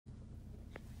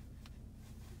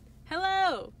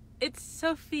it's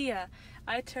Sophia.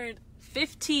 I turned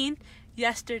 15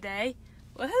 yesterday.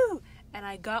 Woohoo! And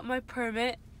I got my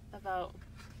permit about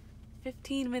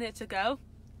 15 minutes ago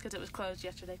because it was closed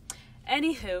yesterday.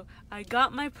 Anywho, I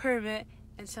got my permit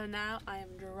and so now I am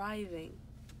driving.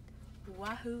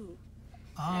 Wahoo!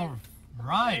 All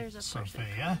right,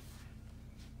 Sophia.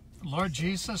 Lord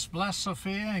Jesus, bless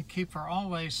Sophia and keep her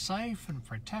always safe and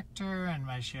protect her, and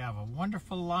may she have a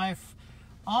wonderful life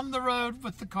on the road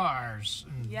with the cars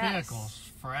and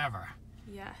vehicles forever.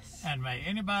 Yes. And may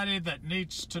anybody that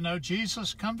needs to know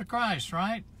Jesus come to Christ,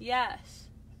 right? Yes.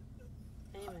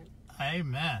 Amen.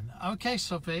 Amen. Okay,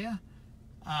 Sophia.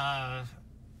 Well,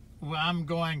 I'm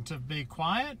going to be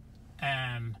quiet,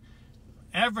 and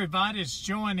everybody's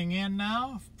joining in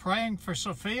now, praying for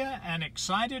Sophia and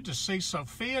excited to see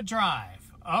Sophia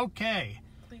drive. Okay.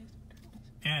 Please.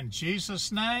 In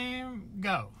Jesus' name,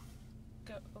 go.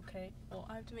 Go. Okay. Well,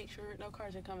 I have to make sure no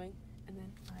cars are coming, and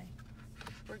then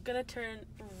we're gonna turn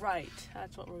right.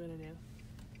 That's what we're gonna do.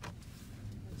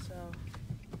 And so.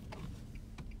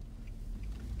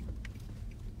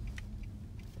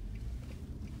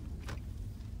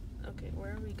 Okay,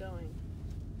 where are we going?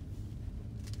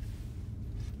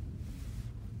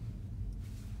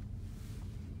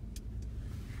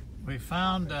 We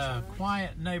found a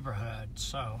quiet neighborhood,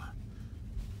 so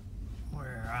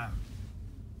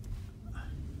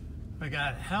we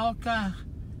got Helka,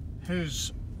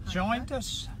 who's joined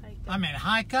us.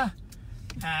 Heike,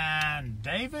 and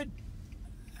David,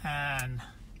 and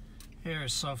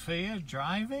here's Sophia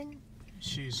driving.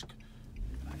 She's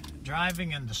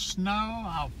driving in the snow.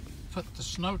 I'll put the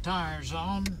snow tires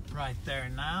on right there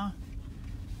now,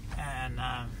 and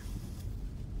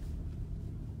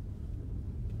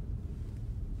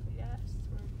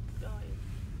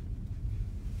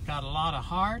got a lot of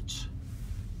hearts.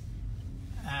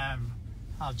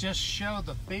 I'll just show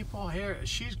the people here.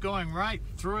 She's going right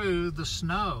through the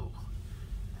snow,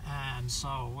 and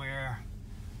so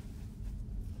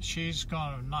she's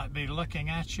going to not be looking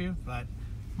at you. But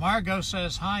Margot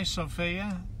says hi,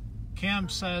 Sophia. Kim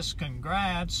says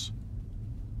congrats.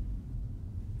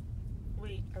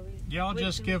 Wait, are we? Y'all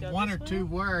just give one or two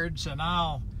words, and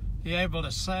I'll be able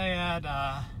to say it.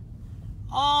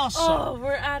 Awesome. Oh,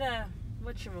 we're at a.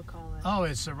 Whatchamacallit? Oh,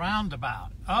 it's a roundabout.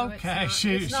 Okay,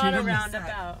 it's not a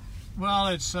roundabout. Well,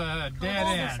 it's a dead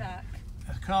end.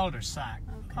 A cul-de-sac.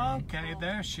 Okay, well,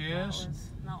 there she is.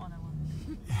 Not what I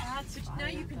wanted. Now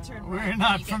you can turn right. We're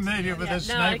not familiar with this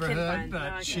neighborhood,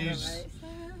 but no, she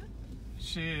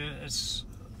is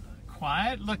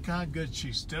quiet. Look how good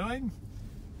she's doing.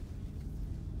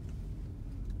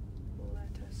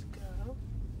 Let us go.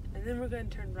 And then we're going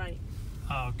to turn right.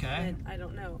 Okay. And I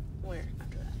don't know where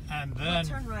after that. And then we'll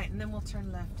turn right, and then we'll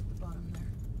turn left at the bottom there.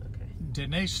 Okay.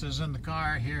 Denise is in the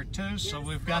car here too, so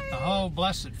we've got the whole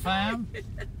Blessitt fam.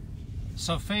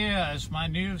 Sophia is my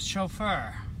new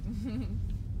chauffeur.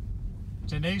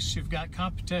 Denise, you've got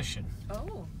competition.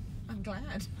 Oh, I'm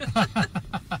glad.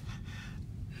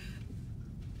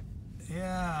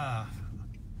 Yeah.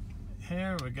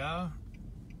 Here we go.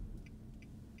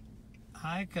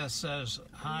 Heike says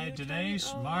hi,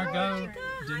 Denise. Margot,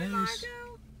 Denise.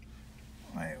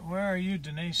 Wait, where are you,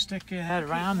 Denise? Stick your head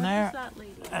around there.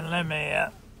 And let me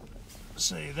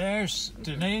see. There's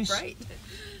Denise. Right.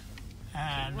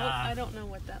 And well, I don't know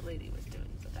what that lady was doing,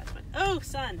 but that's fine. Oh,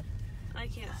 sun. I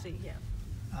can't see. Yeah.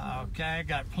 Okay,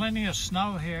 got plenty of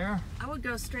snow here. I would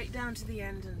go straight down to the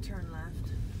end and turn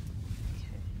left.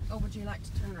 Okay. Or would you like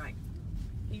to turn right?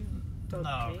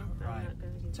 No, right.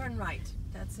 Turn right.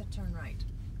 That's it, turn right.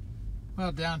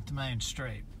 Well, down to Main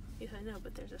Street. Yes, I know,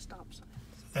 but there's a stop sign.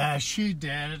 She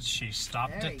did. She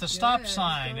stopped Very at the stop good.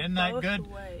 sign. Isn't that good?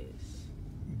 Ways.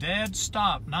 Dead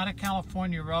stop. Not a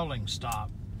California rolling stop,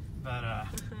 but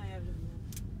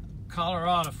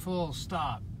Colorado full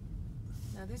stop.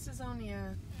 Now this is only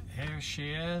a... Here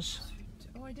she is.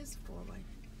 Oh, it is four-way.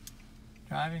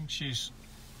 Driving. She's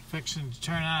fixing to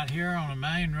turn out here on a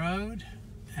main road.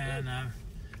 And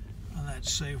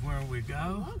let's see where we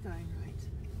go. We're going right.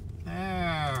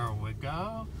 There we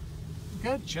go.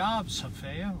 Good job,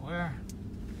 Sophia.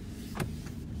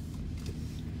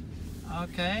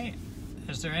 Okay.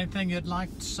 Is there anything you'd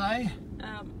like to say?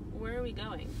 Where are we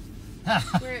going?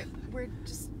 We're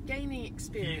just gaining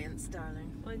experience,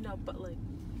 darling. Well, no, but like...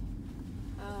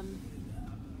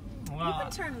 Well, you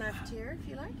can turn left here if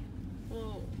you like.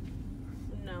 Well,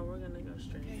 no, we're gonna go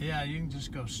straight. Yeah, you can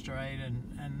just go straight, and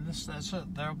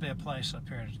there'll be a place up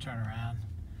here to turn around.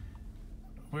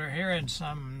 We're here in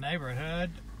some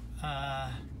neighborhood.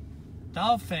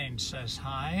 Dolphin says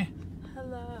hi.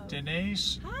 Hello.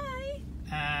 Denise. Hi.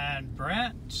 And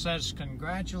Brent says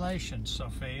congratulations,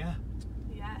 Sophia.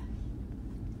 Yes.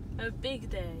 A big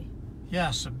day.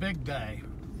 Yes, a big day.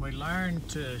 We learned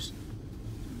to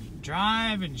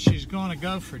drive, and she's going to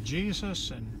go for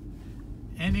Jesus. And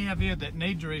any of you that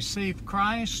need to receive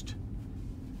Christ,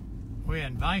 we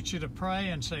invite you to pray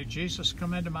and say, Jesus,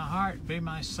 come into my heart, be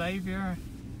my Savior.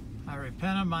 I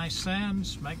repent of my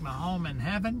sins, make my home in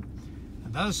heaven.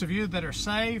 And those of you that are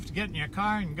saved, get in your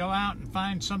car and go out and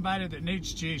find somebody that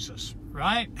needs Jesus,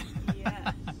 right?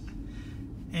 Yes.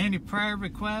 Any prayer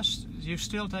requests? Do you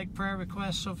still take prayer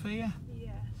requests, Sophia?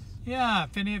 Yes. Yeah,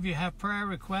 if any of you have prayer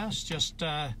requests, just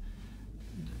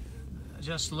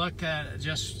look at,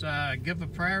 give a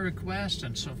prayer request,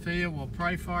 and Sophia will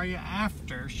pray for you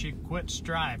after she quits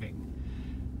driving.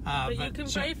 But you can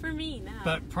pray for me now.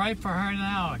 But pray for her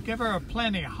now. Give her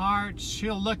plenty of hearts.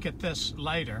 She'll look at this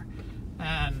later.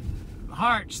 And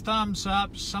hearts, thumbs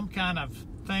up, some kind of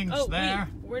things there.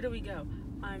 Wait, where do we go?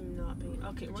 I'm not being...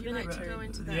 Okay, we're going to go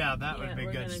into that. Yeah, that would be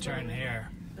good to turn here.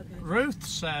 Okay. Ruth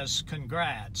says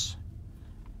congrats.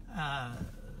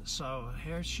 So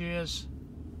here she is.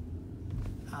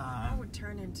 I would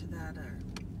turn into that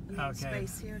little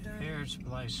space here, darling. Here's a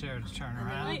place here to turn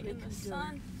around. Right in the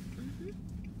sun.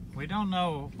 We don't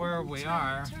know where we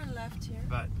are, Turn left here.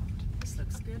 but This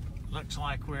looks good. looks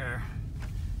like we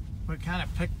kind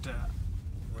of picked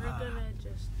We're going to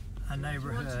just... a Do you want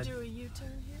neighborhood. to do a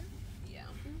U-turn here? Yeah.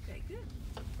 Okay,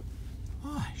 good.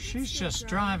 Oh, she's still just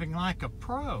driving. driving like a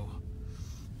pro.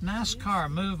 NASCAR,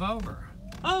 move over.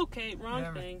 Okay, You wrong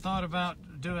ever thing. thought about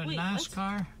doing Wait,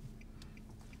 NASCAR?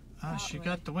 She way.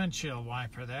 got the windshield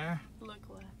wiper there. Look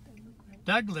left and look right.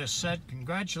 Douglas said,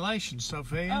 congratulations,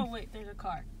 Sophia. Oh, wait, there's a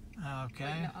car. Okay,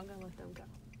 Wait, no, I'm going to let them go.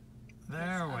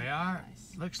 there we That's are.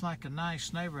 nice. Looks like a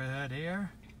nice neighborhood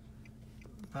here.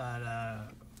 But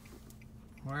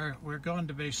we're going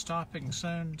to be stopping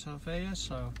soon, Sophia,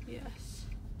 so Yes.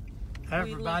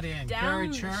 everybody we look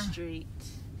encourage down her. The street.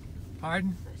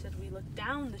 Pardon? I said we look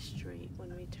down the street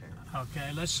when we turn.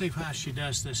 Okay, let's see how she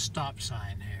does this stop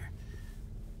sign here.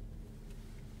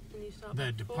 When you stop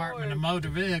The before Department of Motor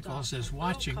Vehicles stop. is Oh,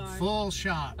 watching car. full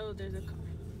shot. Oh, there's a car.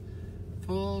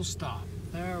 Full stop.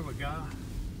 There we go.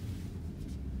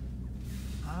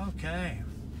 Okay.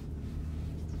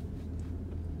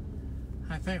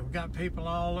 I think we've got people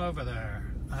all over there.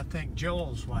 I think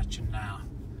Joel's watching now.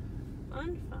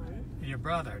 Fun. Your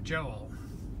brother, Joel.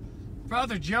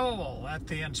 Brother Joel at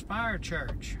the Inspire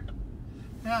Church.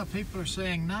 Yeah, people are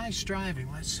saying, nice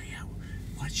driving. Let's see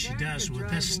what she does with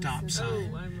this stop sign.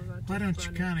 Oh, I'm about to Why don't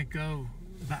you run it. kind of go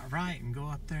about right and go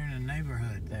up there in the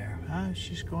neighborhood there? Huh?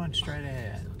 She's going straight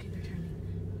ahead. Okay, they're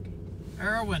turning.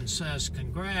 Erwin says,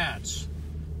 congrats.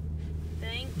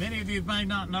 Thank Many of you may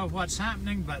not know what's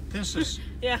happening, but this is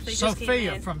Yeah, they just came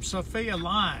Sophia in. from Sophia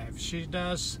Live. She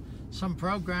does some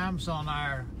programs on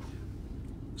our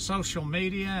social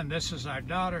media, and this is our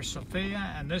daughter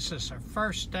Sophia, and this is her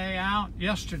first day out.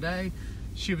 Yesterday,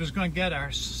 she was going to get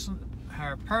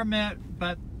her permit,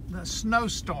 but the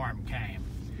snowstorm came,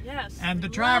 Yes. and the we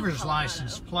love driver's Colorado.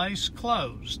 license place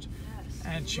closed, Yes,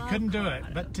 and we she love couldn't do it.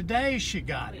 Colorado. But today she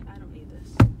got Wait, it. I don't need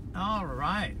this. All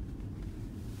right.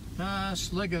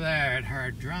 Just look at there at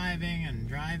her driving,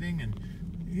 and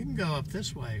you can go up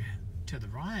this way to the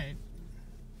right,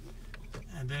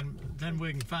 and then we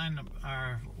can find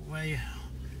our way,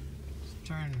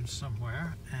 turn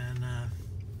somewhere, and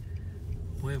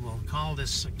we will call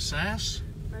this success.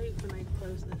 Right when I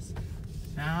close this.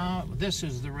 Now, this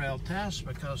is the real test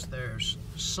because there's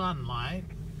sunlight,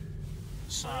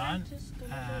 sun, I'm just gonna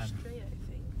go and straight,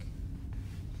 I think.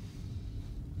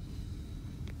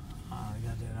 I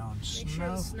got it on Make sure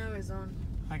snow. the snow is on.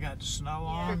 I got snow Good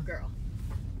on. girl.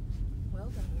 Well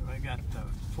done. We got the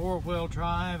four-wheel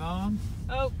drive on,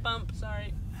 Oh, bump,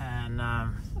 sorry. and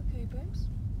Okay, babes.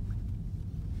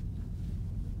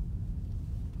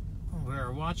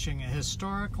 we're watching a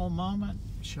historical moment.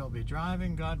 She'll be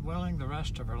driving, God willing, the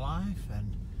rest of her life,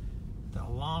 and the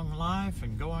long life,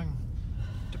 and going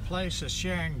to places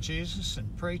sharing Jesus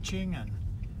and preaching. And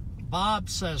Bob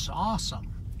says awesome.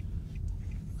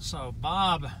 So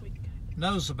Bob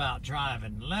knows about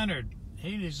driving. Leonard,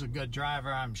 he's a good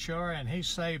driver, I'm sure, and he's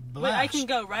saved blessed. Wait, I can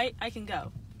go, right? I can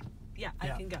go. Yeah, I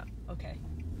Yeah. can go. Okay.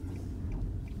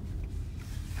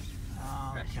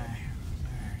 Okay,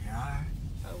 there you are.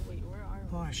 Oh, wait, where are we?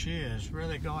 Boy, she is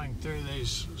really going through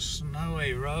these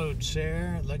snowy roads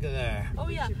here. Look at there. Oh,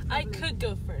 yeah, I could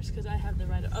go first because I have the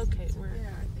right of... Okay, we're... Yeah,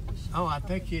 I think we should. Oh, I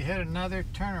think you hit another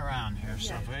turnaround here,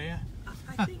 Yeah. Sophia.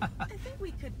 I think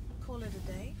we could call it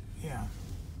a day. Yeah.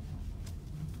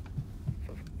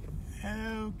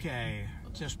 Okay,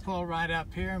 just pull right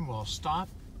up here and we'll stop.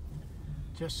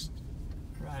 Just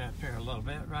right up here a little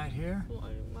bit, right here. Well,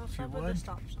 I'll If you stop at the would.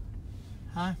 stop sign.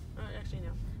 Huh? Actually,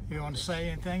 no. You want to say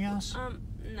anything else?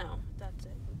 No, that's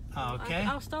it. Okay.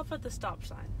 I'll stop at the stop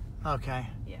sign. Okay.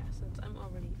 Yeah, since I'm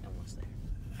already almost there.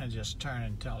 And just turn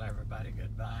and tell everybody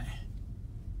goodbye.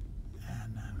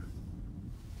 And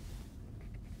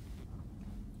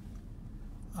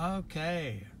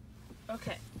okay.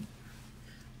 Okay.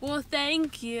 Well,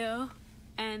 thank you,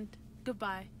 and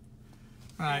goodbye.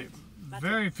 Right. That's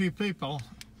Very few people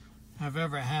have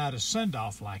ever had a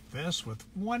send-off like this, with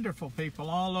wonderful people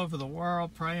all over the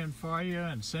world praying for you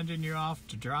and sending you off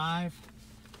to drive.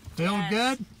 Feel Yes.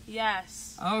 good?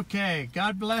 Yes. Okay.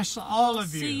 God bless all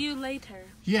of you. See you later.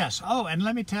 Yes. Oh, and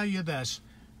let me tell you this.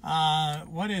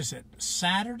 What is it?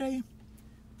 Saturday?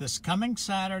 This coming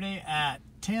Saturday at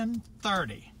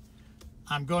 10:30.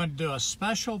 I'm going to do a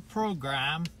special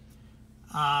program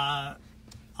on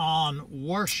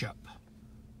worship.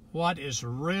 What is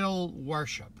real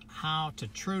worship? How to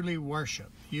truly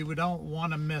worship. You don't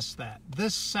want to miss that.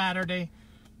 This Saturday,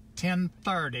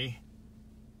 10:30,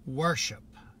 worship.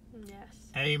 Yes.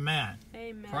 Amen.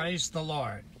 Amen. Praise the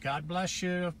Lord. God bless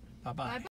you. Bye-bye. Bye-bye.